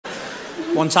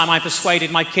One time I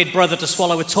persuaded my kid brother to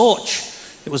swallow a torch.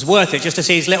 It was worth it just to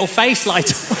see his little face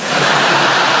light up.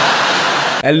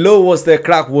 Hello, what's the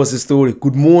crack? What's the story?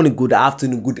 Good morning, good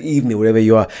afternoon, good evening, wherever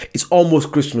you are. It's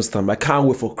almost Christmas time. I can't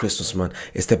wait for Christmas, man.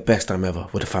 It's the best time ever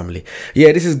with the family.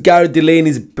 Yeah, this is Gary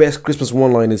Delaney's best Christmas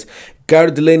one-liners.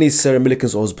 Gary Delaney is Sarah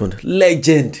Millican's husband.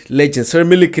 Legend. Sarah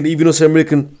Millican, even though Sarah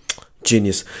Millican,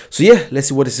 genius. So yeah, let's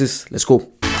see what this is. Let's go.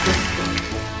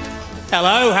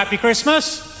 Hello, happy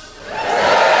Christmas.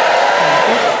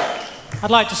 I'd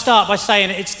like to start by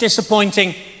saying it's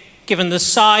disappointing, given the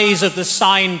size of the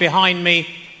sign behind me,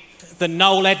 that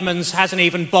Noel Edmonds hasn't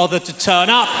even bothered to turn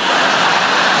up.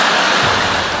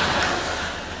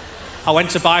 I went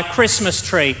to buy a Christmas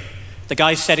tree. The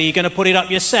guy said, "Are you going to put it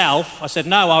up yourself?" I said,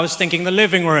 "No, I was thinking the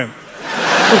living room."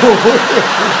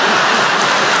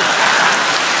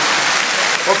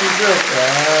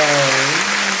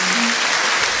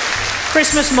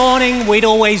 Christmas morning, we'd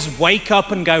always wake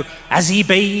up and go, "Has he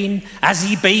been? Has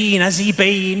he been? Has he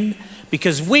been?"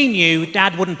 Because we knew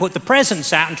Dad wouldn't put the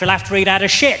presents out until after he'd had a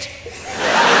shit.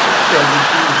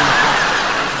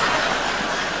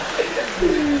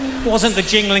 It wasn't the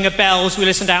jingling of bells we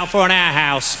listened out for in our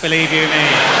house, believe you me.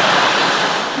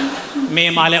 Me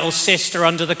and my little sister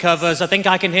under the covers. I think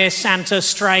I can hear Santa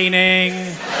straining.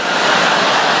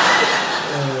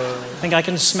 I think I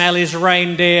can smell his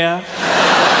reindeer.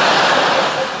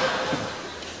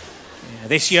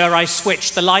 This year I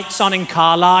switched the lights on in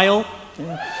Carlisle.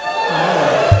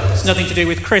 It's nothing to do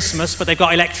with Christmas, but they've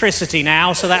got electricity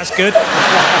now, so that's good.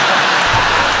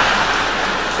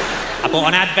 I bought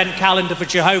an advent calendar for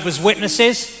Jehovah's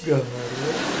Witnesses.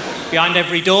 Behind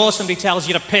every door, somebody tells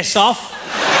you to piss off.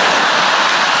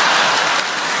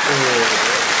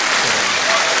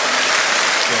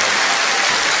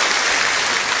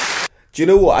 Do you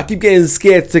know what? I keep getting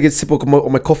scared to take a sip of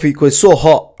my coffee because it's so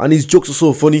hot and these jokes are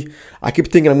so funny. I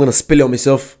keep thinking I'm going to spill it on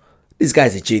myself. This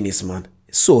guy's a genius, man.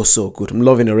 It's so good. I'm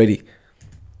loving it already.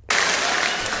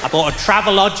 I bought a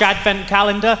Travelodge advent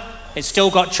calendar. It's still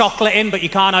got chocolate in, but you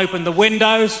can't open the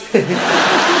windows.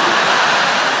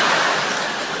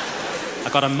 I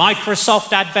got a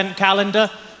Microsoft advent calendar.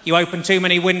 You open too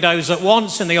many windows at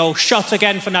once and they all shut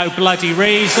again for no bloody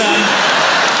reason.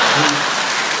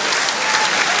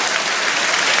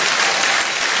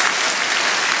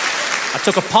 I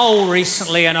took a poll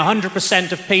recently and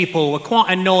 100% of people were quite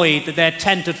annoyed that their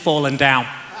tent had fallen down.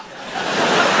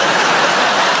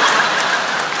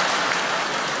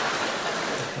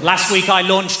 Last week I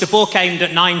launched a book aimed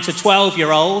at 9 to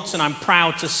 12-year-olds and I'm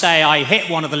proud to say I hit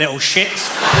one of the little shits.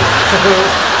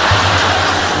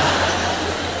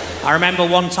 I remember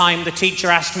one time the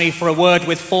teacher asked me for a word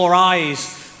with 4 eyes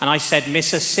and I said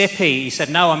Mississippi. He said,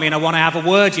 "No, I mean I want to have a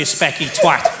word, you specky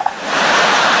twat."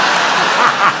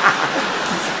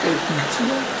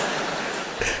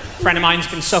 A friend of mine's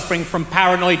been suffering from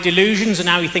paranoid delusions and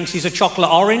now he thinks he's a chocolate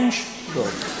orange.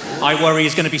 I worry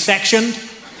he's going to be sectioned.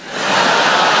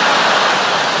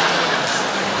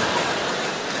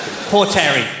 Poor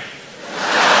Terry.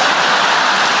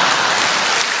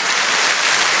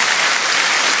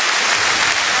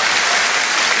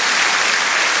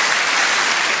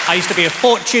 I used to be a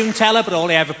fortune teller, but all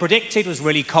he ever predicted was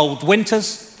really cold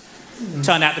winters.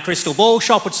 Turned out the crystal ball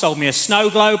shop had sold me a snow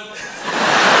globe.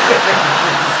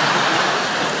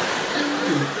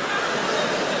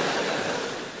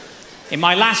 In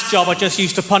my last job, I just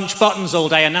used to punch buttons all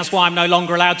day, and that's why I'm no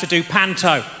longer allowed to do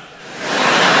panto.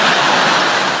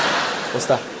 What's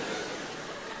that?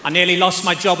 I nearly lost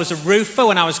my job as a roofer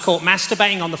when I was caught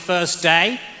masturbating on the first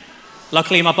day.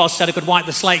 Luckily, my boss said I could wipe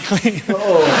the slate clean.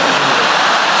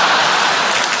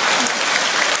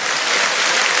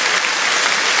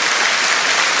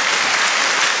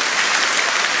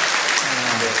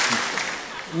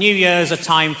 New Year's a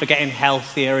time for getting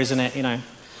healthier, isn't it? You know.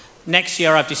 Next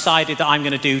year, I've decided that I'm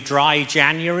going to do dry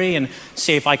January and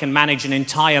see if I can manage an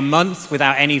entire month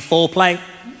without any foreplay.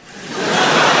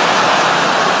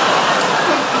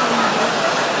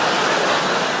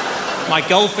 My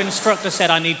golf instructor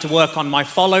said I need to work on my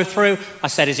follow-through. I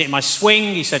said, "Is it my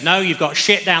swing?" He said, "No, you've got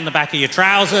shit down the back of your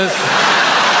trousers."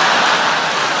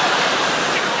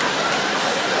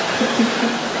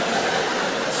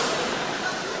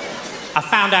 I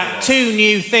found out 2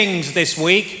 new things this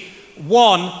week.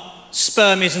 1,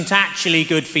 sperm isn't actually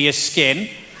good for your skin.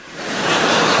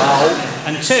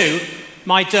 And 2,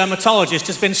 my dermatologist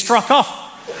has been struck off.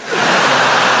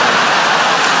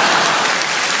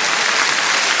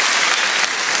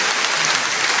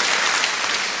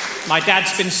 My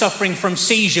dad's been suffering from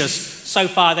seizures. So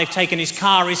far, they've taken his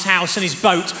car, his house, and his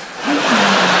boat.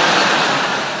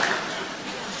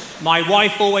 My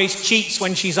wife always cheats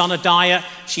when she's on a diet.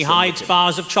 She hides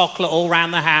bars of chocolate all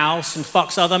around the house and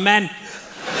fucks other men.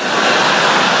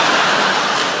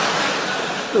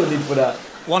 No need for that.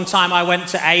 One time I went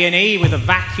to A&E with a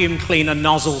vacuum cleaner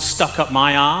nozzle stuck up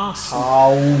my arse.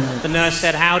 Ow. The nurse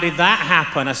said, "How did that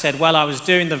happen?" I said, "Well, I was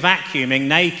doing the vacuuming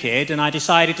naked and I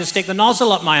decided to stick the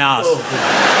nozzle up my arse." Oh.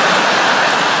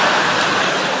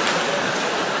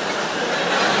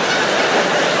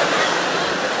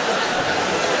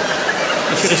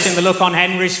 You should have seen the look on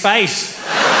Henry's face.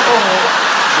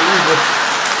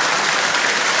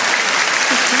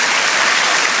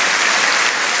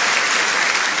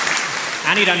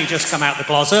 And he'd only just come out the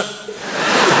closet.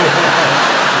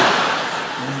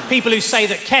 People who say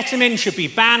that ketamine should be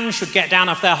banned should get down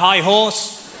off their high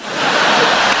horse.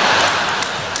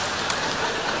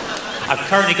 I've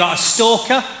currently got a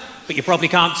stalker, but you probably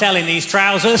can't tell in these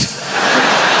trousers.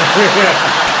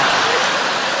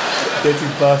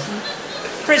 Dating person.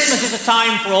 Christmas is a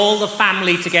time for all the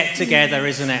family to get together,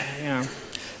 isn't it? You know.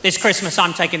 This Christmas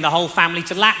I'm taking the whole family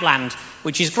to Lapland,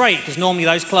 which is great because normally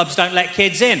those clubs don't let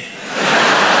kids in.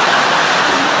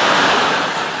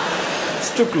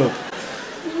 Strip club.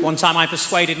 One time I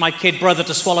persuaded my kid brother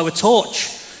to swallow a torch.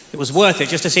 It was worth it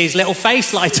just to see his little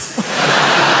face light up.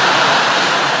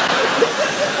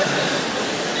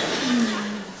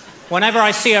 Whenever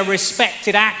I see a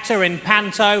respected actor in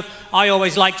panto, I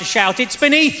always like to shout, "It's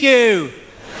beneath you!"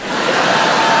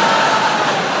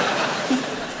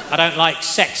 I don't like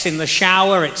sex in the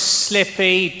shower. It's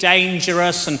slippy,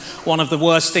 dangerous, and one of the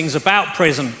worst things about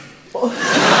prison.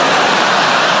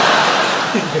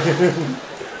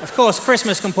 Of course,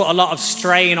 Christmas can put a lot of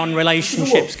strain on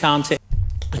relationships, can't it?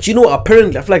 Do you know what?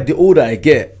 Apparently, I feel like the older I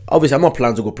get, obviously I'm not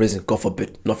planning to go to prison, God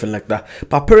forbid, nothing like that.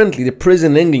 But apparently the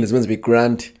prison in England is meant to be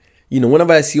grand. You know,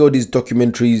 whenever I see all these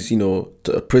documentaries, you know,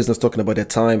 prisoners talking about their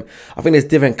time, I think there's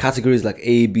different categories like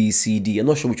A, B, C, D. I'm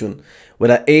not sure which one.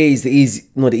 Whether A is the easy,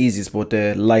 not the easiest, but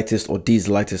the lightest, or D is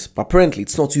the lightest. But apparently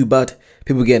it's not too bad.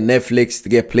 People get Netflix, they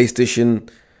get PlayStation,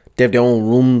 they have their own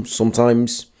room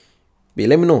sometimes. But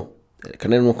let me know.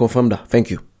 Can anyone confirm that? Thank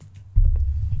you.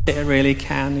 It really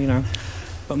can, you know.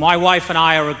 But my wife and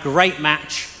I are a great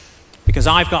match because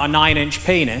I've got a 9-inch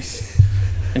penis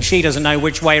and she doesn't know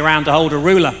which way around to hold a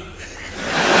ruler.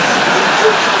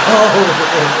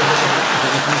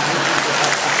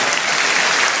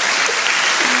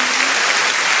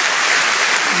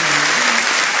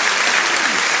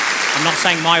 I'm not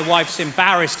saying my wife's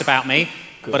embarrassed about me,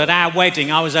 but at our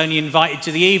wedding I was only invited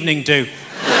to the evening do.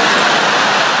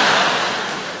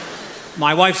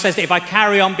 My wife says that if I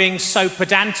carry on being so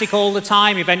pedantic all the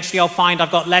time, eventually I'll find I've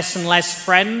got less and less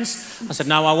friends. I said,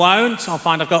 no, I won't. I'll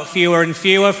find I've got fewer and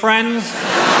fewer friends.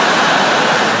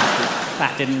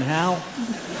 That didn't help.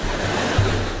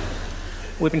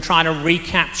 We've been trying to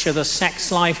recapture the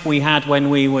sex life we had when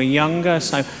we were younger.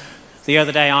 So the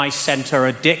other day I sent her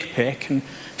a dick pic and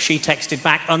she texted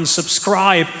back,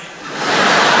 unsubscribe.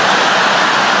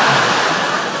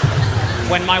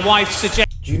 When my wife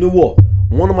suggested... Do you know what?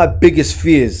 One of my biggest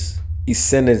fears is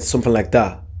sending something like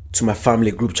that to my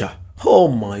family group chat. Oh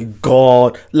my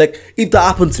God. Like, if that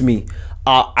happened to me,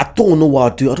 I don't know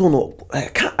what I'd do. I don't know.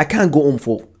 I can't go home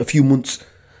for a few months.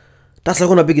 That's like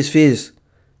one of my biggest fears.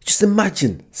 Just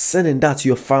imagine sending that to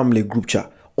your family group chat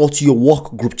or to your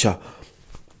work group chat.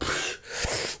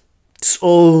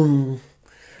 So,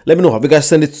 let me know. Have you guys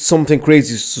sent it something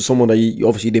crazy to someone that you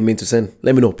obviously didn't mean to send?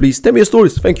 Let me know. Please tell me your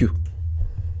stories. Thank you.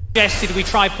 Suggested we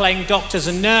try playing doctors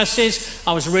and nurses.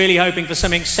 I was really hoping for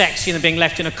something sexy than being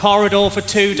left in a corridor for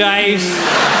 2 days.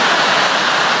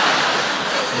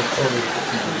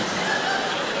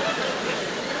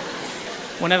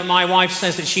 Whenever my wife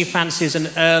says that she fancies an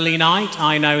early night,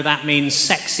 I know that means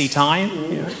sexy time,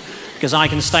 you know, because I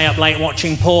can stay up late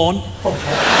watching porn.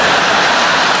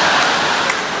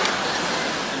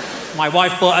 My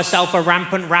wife bought herself a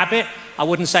rampant rabbit. I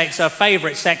wouldn't say it's her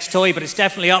favourite sex toy, but it's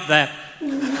definitely up there.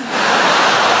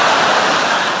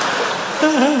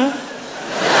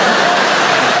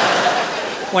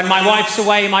 When my wife's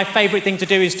away, my favourite thing to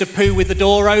do is to poo with the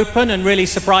door open and really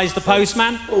surprise the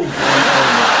postman.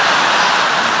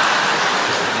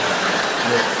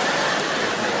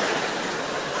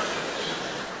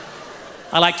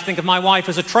 I like to think of my wife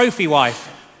as a trophy wife,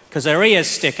 because her ears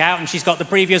stick out and she's got the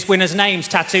previous winners' names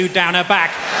tattooed down her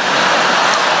back.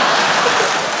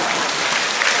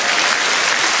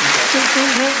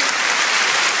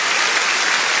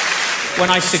 When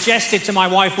I suggested to my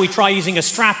wife we try using a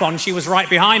strap-on, she was right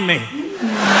behind me.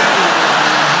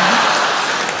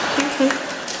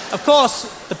 Of course,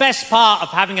 the best part of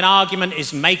having an argument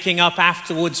is making up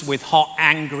afterwards with hot,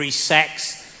 angry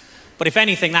sex. But if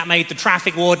anything, that made the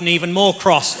traffic warden even more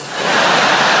cross.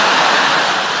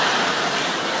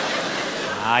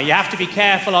 You have to be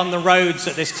careful on the roads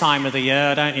at this time of the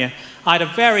year, don't you? I had a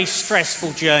very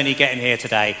stressful journey getting here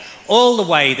today. All the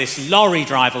way, this lorry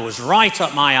driver was right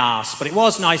up my arse, but it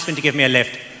was nice of him to give me a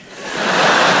lift.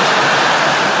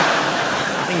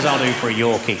 Things I'll do for a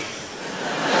Yorkie.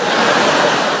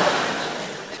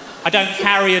 I don't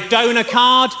carry a donor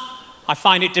card. I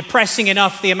find it depressing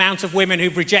enough the amount of women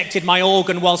who've rejected my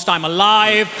organ whilst I'm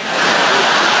alive.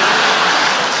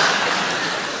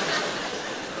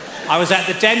 I was at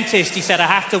the dentist. He said, I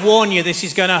have to warn you, this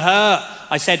is going to hurt.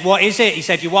 I said, what is it? He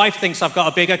said, your wife thinks I've got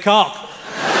a bigger cock.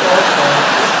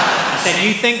 I said,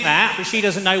 you think that, but she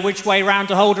doesn't know which way round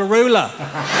to hold a ruler.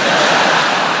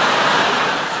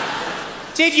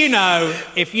 Did you know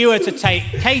if you were to take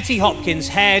Katie Hopkins'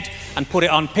 head and put it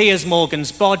on Piers Morgan's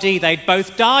body, they'd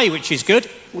both die, which is good?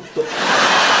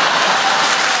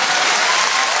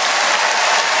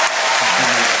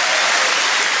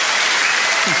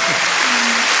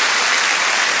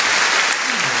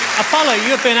 Apollo,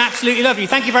 you have been absolutely lovely.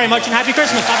 Thank you very much and happy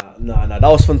Christmas. Nah, that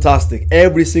was fantastic.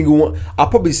 Every single one. I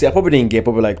probably didn't get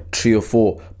probably like 3 or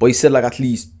 4, but he said like at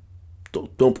least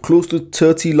close to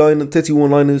 31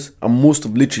 liners, and most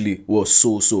of literally were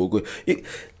so good.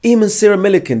 Him and Sarah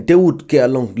Millican, they would get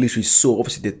along literally so.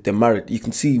 Obviously they're married. You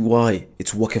can see why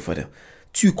it's working for them.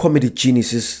 2 comedy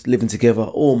geniuses living together.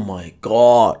 Oh my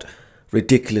god.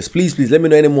 Ridiculous. Please let me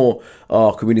know any more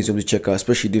comedians you want to check out,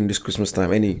 especially during this Christmas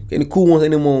time. Any cool ones,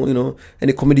 any more, you know,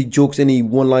 any comedy jokes, any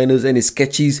one-liners, any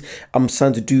sketches. I'm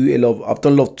starting to do a lot. I've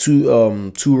done a lot of two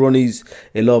Ronnies,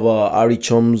 a lot of Ari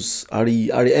Chums, Ari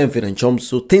Enfield and Chums.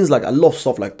 So things like, I love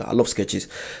stuff like that. I love sketches.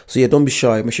 So yeah, don't be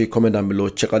shy. Make sure you comment down below,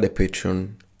 check out the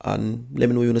Patreon, and let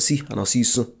me know what you want to see, and I'll see you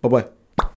soon. Bye bye.